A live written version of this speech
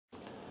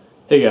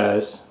Hey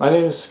guys, my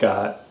name is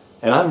Scott,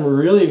 and I'm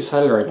really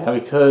excited right now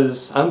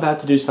because I'm about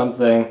to do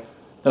something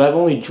that I've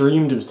only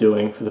dreamed of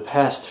doing for the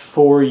past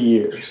 4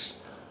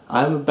 years.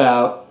 I'm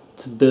about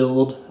to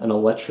build an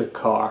electric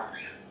car.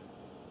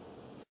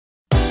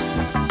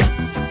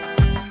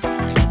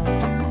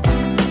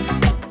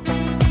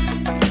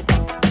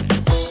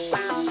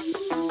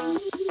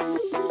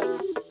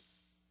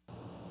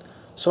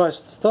 So I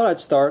thought I'd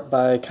start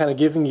by kind of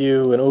giving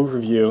you an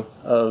overview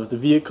of the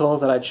vehicle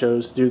that I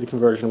chose to do the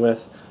conversion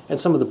with and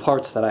some of the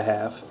parts that I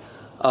have.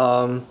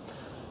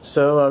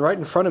 Right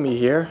in front of me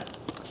here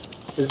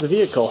is the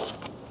vehicle.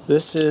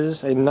 This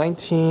is a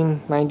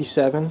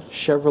 1997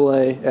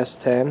 Chevrolet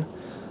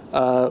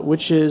S10,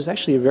 which is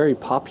actually a very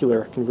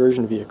popular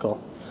conversion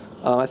vehicle.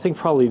 I think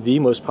probably the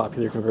most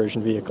popular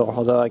conversion vehicle,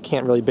 although I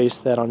can't really base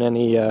that on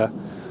any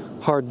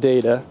hard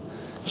data.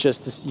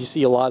 Just you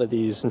see a lot of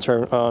these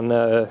on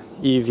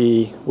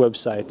EV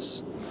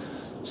websites.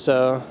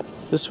 So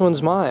this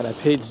one's mine. I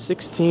paid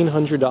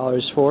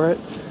 $1,600 for it,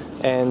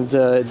 and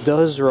it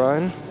does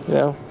run,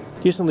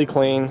 decently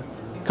clean.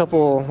 A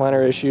couple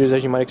minor issues,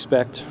 as you might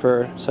expect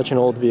for such an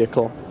old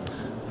vehicle.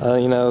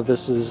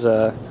 This is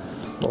a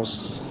little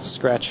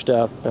scratched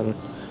up and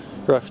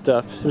roughed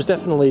up. It was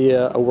definitely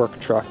a work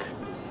truck.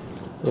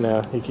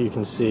 You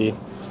can see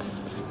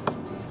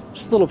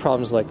just little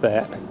problems like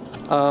that.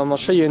 I'll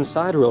show you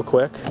inside real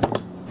quick.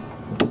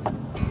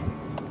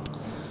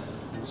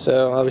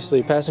 So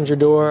obviously passenger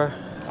door,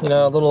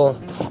 a little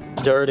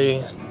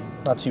dirty,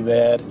 not too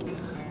bad.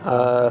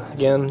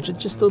 Again,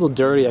 just a little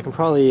dirty. I can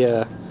probably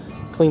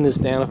clean this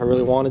down if I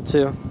really wanted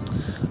to.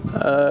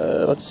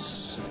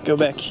 Let's go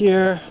back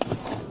here.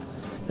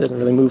 It doesn't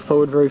really move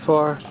forward very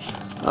far.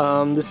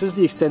 This is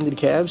the extended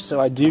cab, so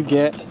I do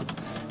get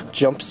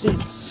jump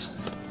seats,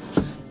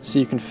 so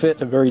you can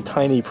fit a very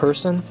tiny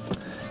person.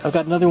 I've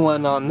got another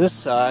one on this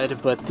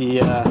side, but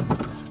the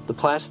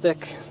plastic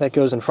that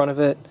goes in front of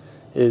it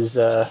is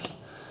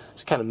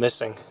it's kind of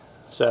missing,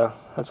 so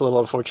that's a little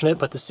unfortunate.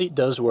 But the seat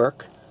does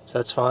work, so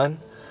that's fine.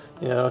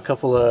 A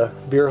couple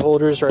of beer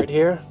holders right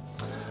here.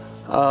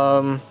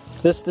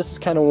 This is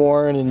kind of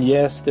worn, and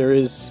yes, there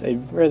is a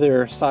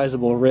rather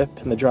sizable rip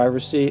in the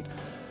driver's seat.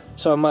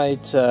 So I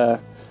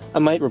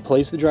might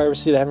replace the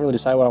driver's seat. I haven't really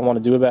decided what I want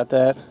to do about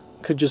that.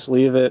 Could just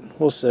leave it.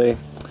 We'll see.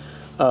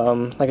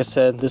 Like I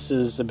said, this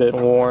is a bit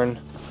worn.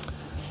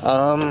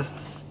 That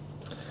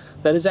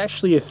is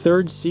actually a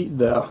third seat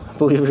though,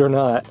 believe it or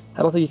not.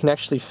 I don't think you can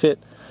actually fit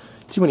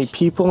too many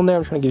people in there.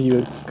 I'm trying to give you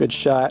a good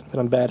shot, but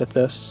I'm bad at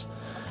this.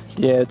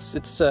 Yeah,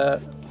 it's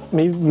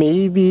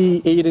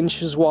maybe 8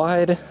 inches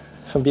wide,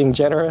 if I'm being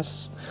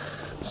generous.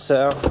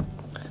 So,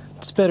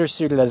 it's better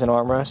suited as an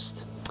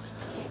armrest.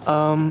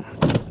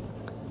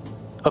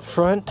 Up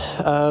front,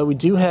 we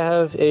do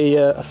have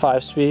a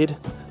 5-speed.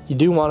 You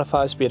do want a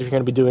 5-speed if you're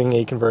going to be doing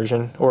a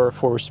conversion, or a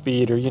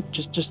 4-speed, or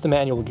just a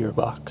manual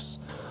gearbox.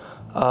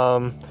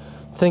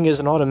 Thing is,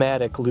 an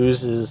automatic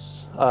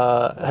loses,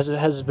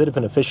 has a bit of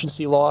an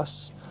efficiency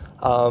loss,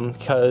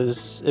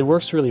 because it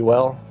works really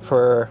well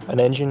for an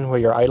engine where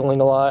you're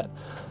idling a lot,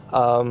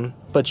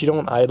 but you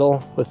don't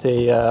idle with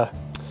an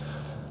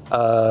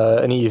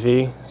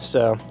EV,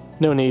 so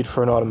no need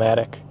for an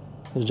automatic.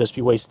 You'll just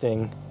be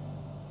wasting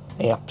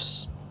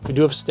amps. We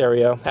do have a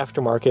stereo,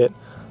 aftermarket.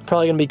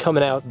 Probably going to be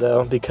coming out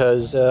though,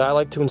 because I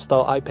like to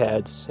install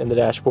iPads in the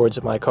dashboards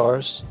of my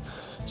cars.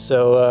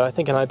 So I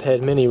think an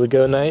iPad mini would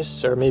go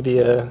nice, or maybe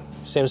a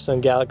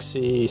Samsung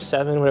Galaxy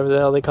 7, whatever the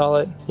hell they call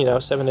it,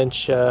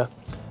 7-inch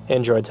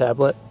Android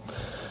tablet.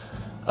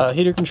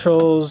 Heater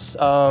controls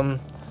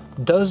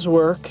does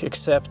work,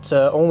 except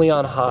only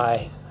on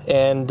high.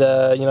 And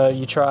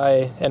you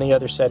try any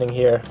other setting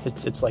here,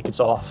 it's like it's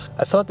off.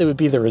 I thought they would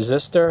be the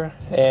resistor,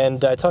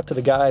 and I talked to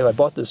the guy who I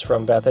bought this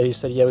from about that. He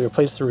said, yeah, we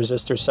replaced the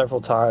resistor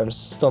several times,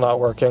 still not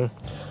working.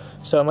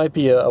 So it might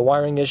be a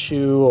wiring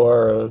issue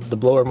or the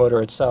blower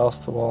motor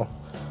itself, but we'll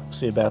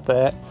see about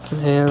that.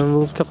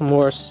 And a couple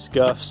more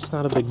scuffs,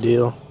 not a big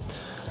deal.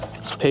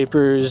 Some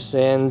papers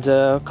and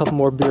a couple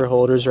more beer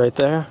holders right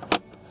there.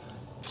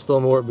 Still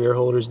more beer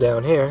holders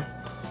down here.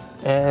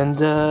 And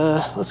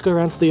let's go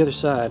around to the other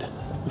side.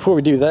 Before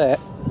we do that,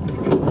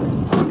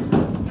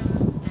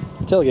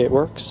 the tailgate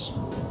works.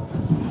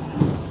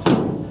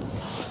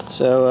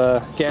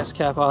 So, gas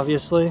cap,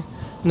 obviously.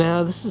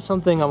 Now, this is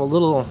something I'm a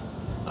little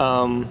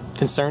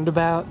concerned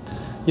about.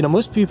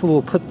 Most people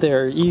will put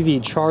their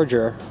EV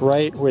charger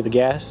right where the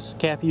gas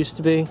cap used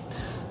to be,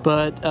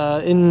 but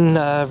in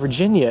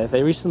Virginia,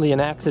 they recently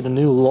enacted a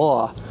new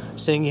law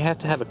saying you have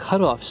to have a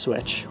cutoff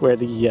switch where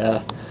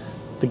the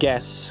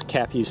gas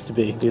cap used to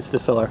be, the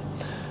filler.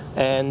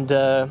 And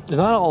there's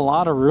not a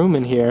lot of room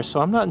in here, so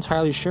I'm not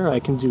entirely sure I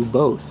can do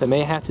both. I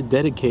may have to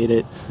dedicate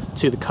it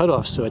to the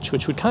cutoff switch,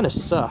 which would kind of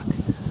suck,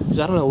 because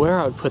I don't know where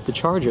I would put the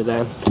charger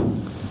then.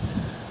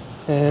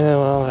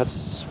 Well,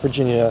 that's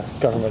Virginia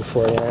government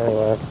for you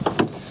anyway.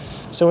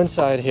 So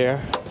inside here,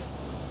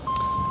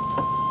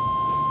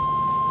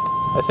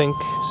 I think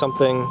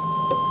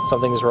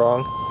something's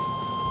wrong.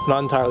 I'm not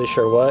entirely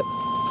sure what.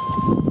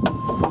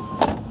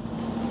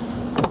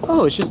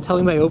 Oh, it's just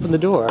telling me I opened the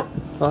door.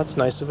 Well, that's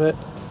nice of it.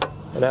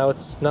 And now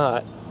it's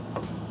not.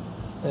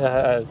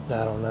 I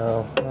don't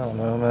know. I don't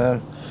know, man.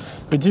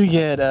 We do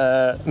get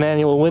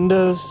manual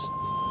windows.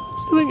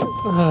 It's doing it.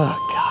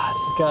 Oh,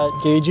 God.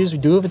 Got gauges. We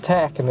do have a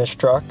tack in this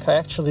truck. I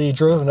actually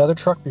drove another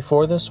truck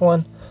before this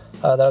one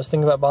that I was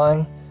thinking about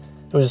buying.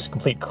 It was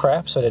complete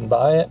crap, so I didn't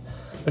buy it.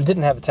 But it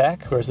didn't have a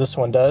tack, whereas this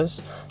one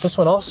does. This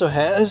one also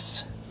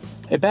has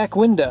a back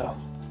window,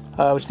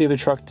 which the other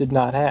truck did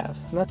not have.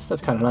 And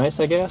that's kind of nice,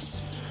 I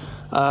guess.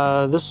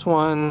 This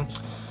one,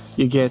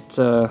 you get,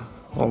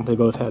 well, they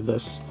both had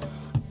this.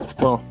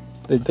 Well,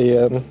 they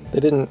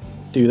didn't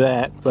do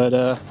that,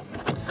 but,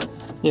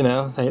 you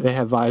know, they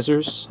have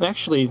visors. And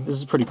actually, this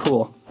is pretty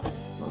cool.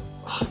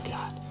 Oh,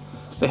 God.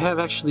 They have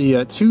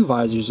actually 2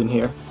 visors in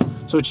here.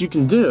 So what you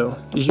can do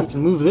is you can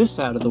move this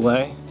out of the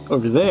way,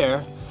 over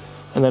there,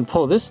 and then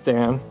pull this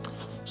down,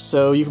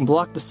 so you can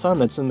block the sun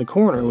that's in the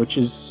corner, which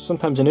is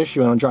sometimes an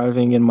issue when I'm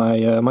driving in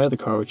my my other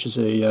car, which is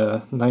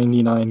a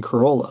 99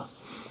 Corolla.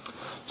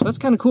 So that's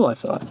kind of cool, I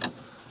thought.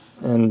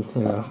 And,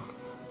 you know,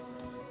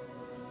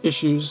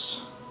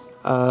 issues.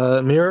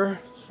 Mirror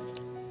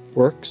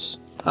works.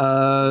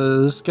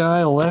 This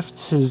guy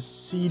left his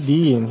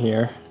CD in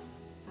here.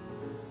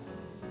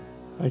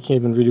 I can't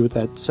even read what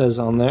that says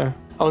on there.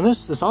 Oh, and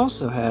this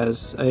also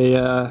has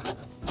a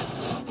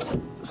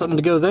something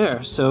to go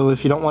there. So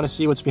if you don't want to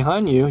see what's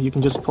behind you, you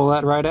can just pull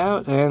that right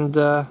out and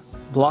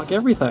block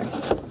everything.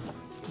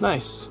 It's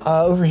nice.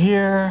 Over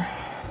here,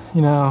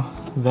 you know,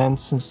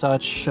 vents and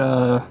such.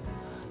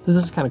 This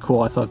is kind of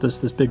cool. I thought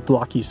this big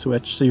blocky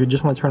switch. So you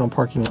just want to turn on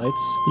parking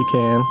lights, you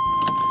can.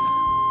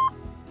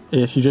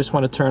 If you just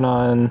want to turn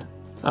on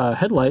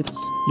headlights,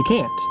 you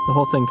can't. The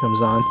whole thing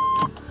comes on.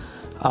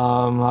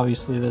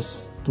 Obviously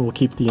this will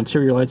keep the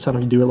interior lights on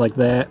if you do it like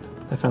that.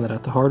 I found that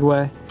out the hard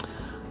way.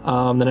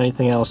 Then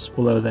anything else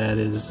below that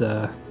is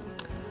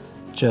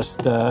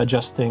just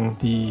adjusting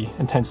the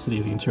intensity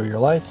of the interior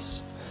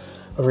lights.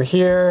 Over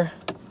here,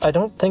 I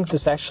don't think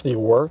this actually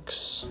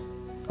works,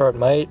 or it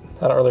might.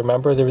 I don't really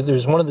remember.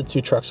 There's one of the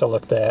 2 trucks I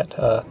looked at.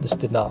 This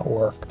did not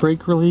work.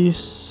 Brake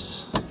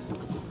release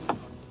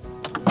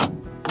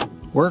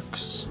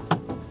works.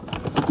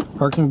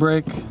 Parking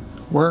brake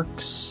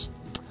works.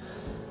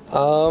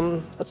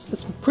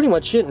 That's pretty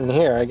much it in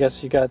here. I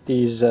guess you got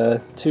these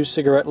 2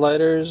 cigarette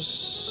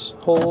lighters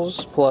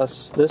holes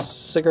plus this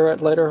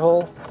cigarette lighter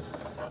hole,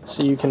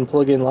 so you can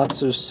plug in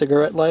lots of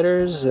cigarette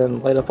lighters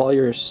and light up all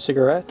your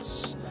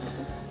cigarettes.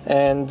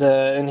 And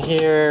in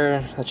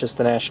here, that's just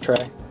an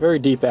ashtray, very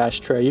deep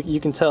ashtray. You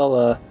can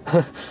tell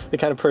the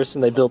kind of person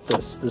they built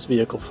this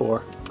vehicle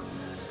for.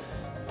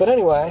 But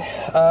anyway,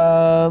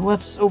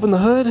 let's open the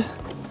hood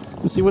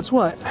and see what's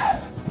what.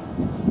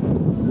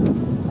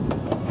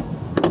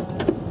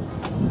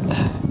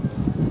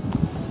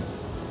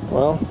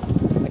 Well,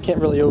 I can't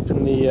really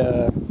open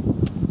the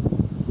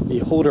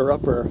holder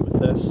upper with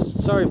this.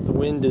 Sorry if the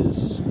wind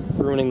is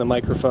ruining the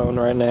microphone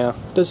right now.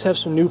 It does have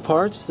some new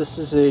parts. This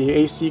is a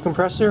AC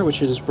compressor,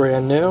 which is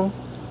brand new.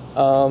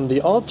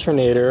 The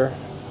alternator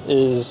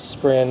is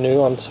brand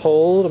new, I'm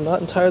told. I'm not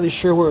entirely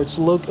sure where it's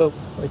located. Oh,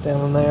 right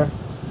down in there.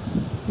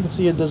 You can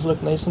see it does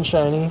look nice and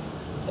shiny.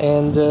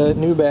 And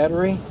new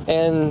battery.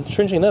 And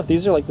strangely enough,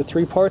 these are like the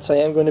 3 parts I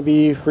am going to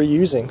be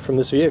reusing from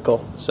this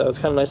vehicle. So it's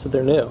kind of nice that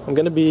they're new. I'm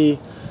going to be,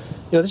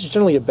 you know, this is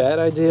generally a bad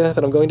idea,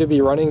 but I'm going to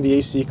be running the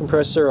AC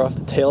compressor off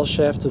the tail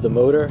shaft of the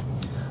motor.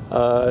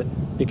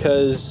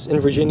 Because in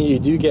Virginia you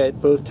do get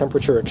both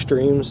temperature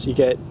extremes. You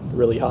get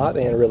really hot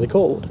and really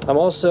cold. I'm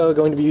also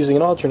going to be using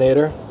an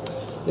alternator.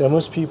 You know,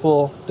 most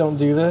people don't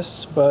do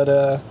this, but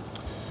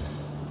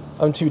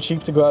I'm too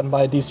cheap to go out and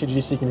buy a DC to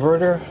DC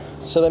converter.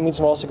 So that means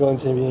I'm also going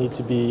to need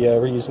to be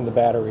reusing the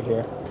battery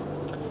here.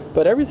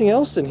 But everything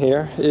else in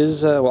here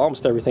is, well,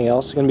 almost everything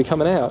else is going to be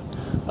coming out.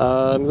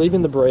 I'm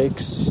leaving the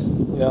brakes,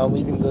 you know, I'm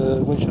leaving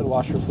the windshield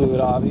washer fluid,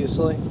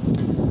 obviously.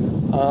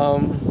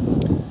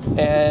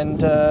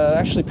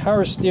 Actually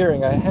power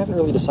steering, I haven't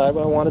really decided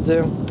what I want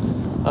to do.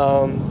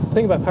 The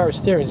thing about power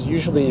steering is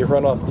usually you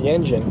run off the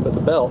engine with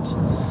a belt.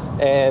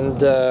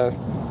 And,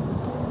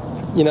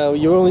 you know,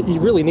 you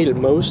really need it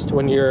most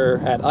when you're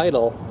at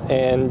idle,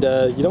 and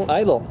you don't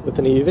idle with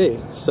an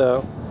EV,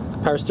 so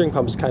power steering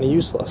pump is kind of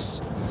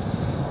useless.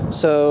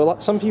 So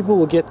some people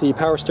will get the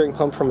power steering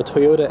pump from a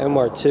Toyota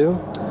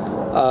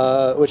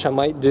MR2, which I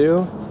might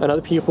do, and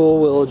other people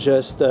will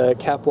just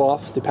cap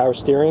off the power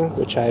steering,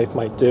 which I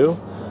might do,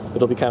 but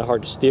it'll be kind of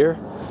hard to steer.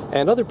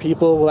 And other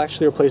people will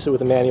actually replace it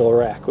with a manual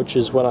rack, which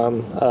is what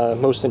I'm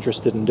most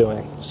interested in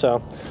doing.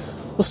 So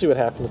we'll see what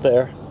happens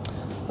there.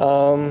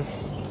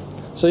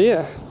 So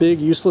yeah,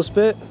 big useless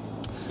bit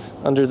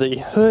under the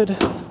hood.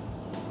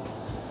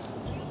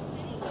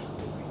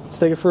 Let's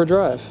take it for a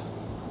drive.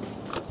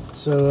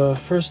 So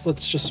first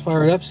let's just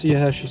fire it up, see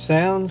how she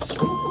sounds.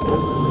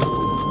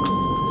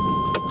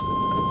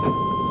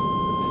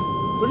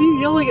 What are you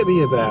yelling at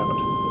me about?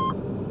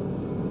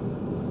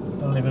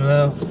 I don't even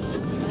know.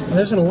 And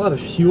there isn't a lot of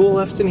fuel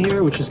left in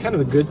here, which is kind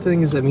of a good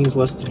thing, as that means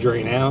less to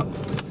drain out.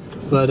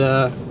 But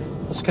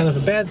it's kind of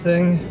a bad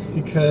thing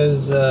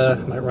because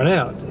it might run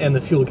out, and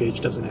the fuel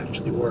gauge doesn't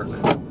actually work.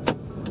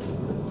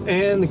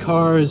 And the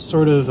car is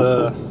sort of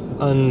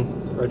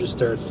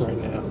unregistered right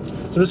now.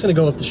 So I'm just going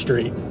to go up the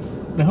street.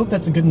 And I hope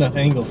that's a good enough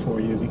angle for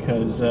you,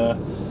 because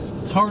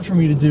it's hard for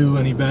me to do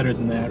any better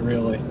than that,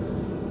 really.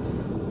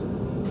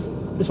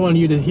 Just wanted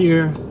you to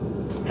hear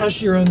how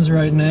she runs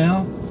right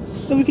now.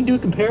 Then we can do a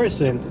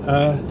comparison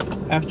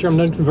after I'm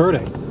done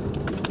converting.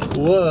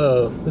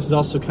 Whoa, this is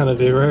also kind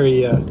of a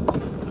very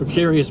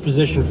precarious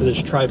position for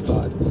this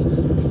tripod.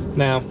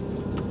 Now,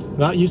 I'm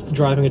not used to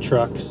driving a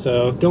truck,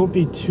 so don't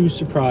be too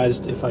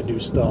surprised if I do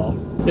stall.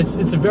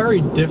 It's a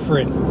very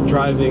different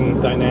driving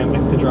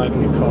dynamic to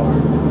driving a car.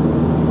 You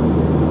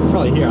can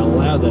probably hear how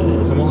loud that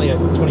is. I'm only at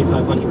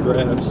 2,500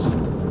 revs.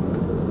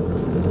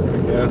 There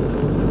we go.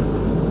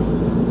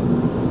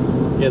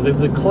 Yeah,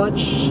 the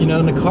clutch, you know,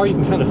 in the car you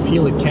can kind of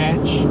feel it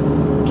catch.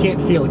 Can't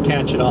feel it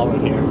catch at all in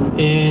here.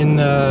 In,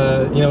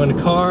 you know, in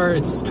a car,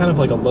 it's kind of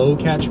like a low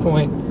catch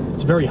point.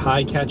 It's a very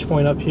high catch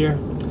point up here.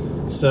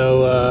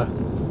 So,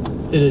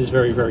 it is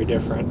very, very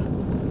different.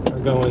 We're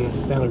going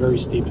down a very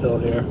steep hill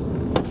here.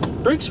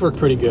 Brakes work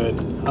pretty good.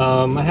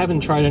 I haven't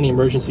tried any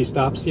emergency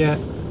stops yet,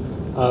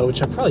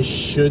 which I probably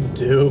should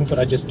do, but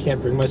I just can't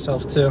bring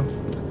myself to.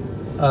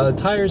 The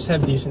tires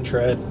have decent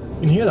tread.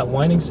 You can hear that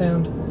whining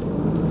sound?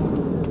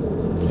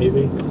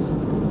 Maybe.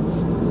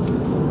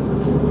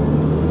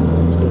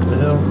 Let's go up the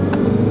hill.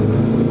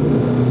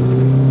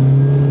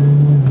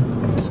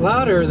 It's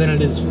louder than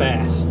it is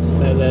fast.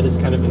 That is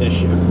kind of an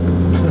issue.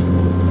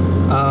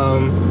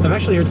 I've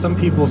actually heard some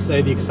people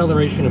say the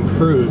acceleration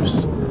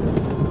improves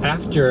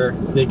after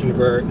they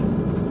convert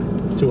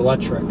to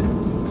electric.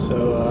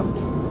 So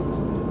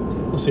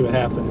we'll see what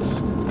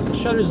happens. It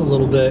shudders a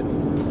little bit.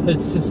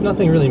 It's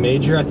nothing really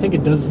major. I think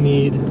it does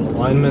need an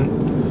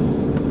alignment.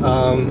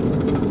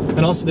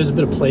 And also there's a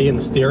bit of play in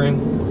the steering,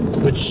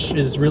 which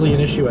is really an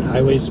issue at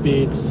highway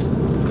speeds.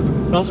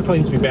 It also probably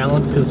needs to be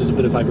balanced because there's a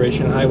bit of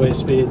vibration at highway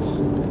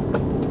speeds.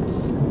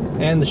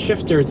 And the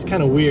shifter, it's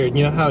kind of weird.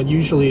 You know how it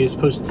usually is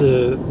supposed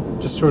to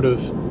just sort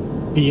of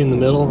be in the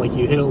middle? Like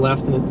you hit it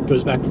left and it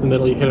goes back to the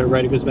middle, you hit it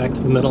right, it goes back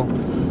to the middle.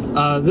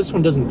 This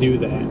one doesn't do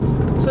that.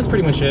 So that's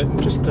pretty much it.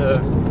 Just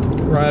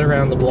ride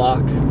around the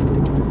block,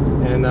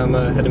 and I'm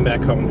heading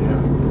back home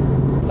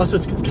now. Also,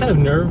 it's kind of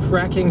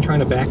nerve-wracking trying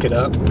to back it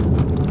up.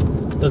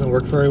 Doesn't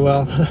work very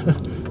well,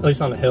 at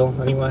least on a hill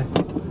anyway.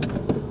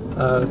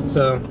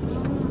 So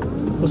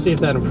we'll see if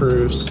that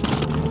improves.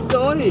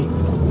 Oi!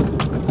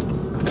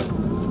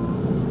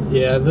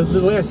 Yeah,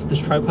 the way I set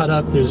this tripod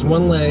up, there's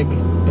one leg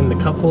in the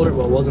cup holder.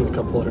 Well, it wasn't the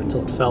cup holder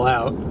until it fell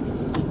out,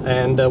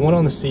 and one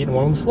on the seat and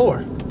one on the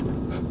floor.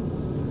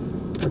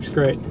 Works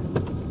great.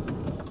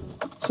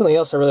 Something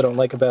else I really don't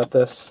like about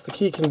this, the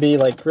key can be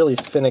like really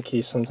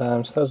finicky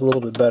sometimes. That was a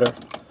little bit better.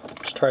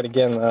 Let's try it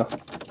again though.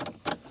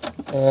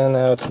 And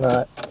now it's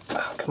not.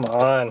 Oh, come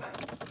on.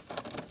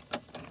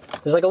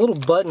 There's like a little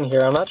button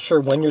here. I'm not sure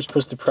when you're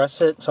supposed to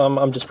press it, so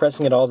I'm just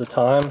pressing it all the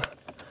time.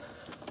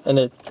 And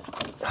it...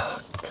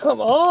 Oh, come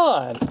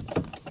on!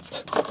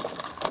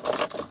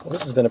 Well,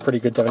 this has been a pretty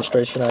good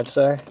demonstration, I'd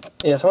say.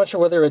 Yeah, so I'm not sure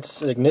whether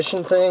it's an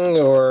ignition thing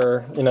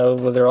or, you know,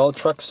 whether all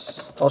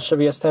trucks, all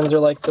Chevy S10s are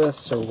like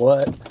this or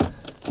what.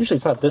 Usually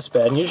it's not this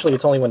bad, and usually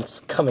it's only when it's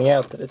coming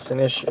out that it's an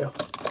issue.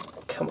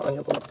 Come on,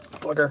 you little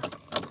bugger.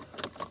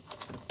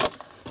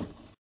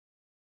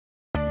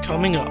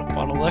 Coming up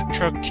on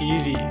Electruck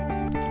TV,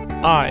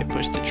 I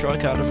pushed a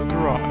truck out of a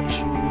garage.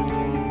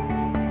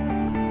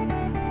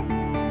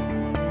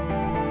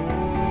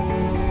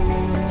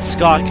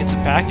 Scott gets a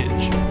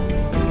package.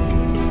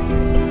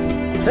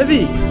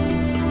 Heavy!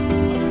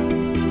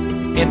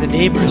 And the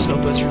neighbors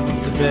help us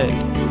remove the bed.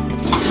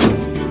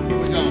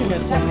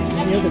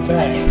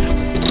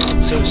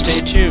 So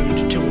stay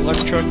tuned to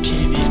Electruck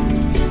TV.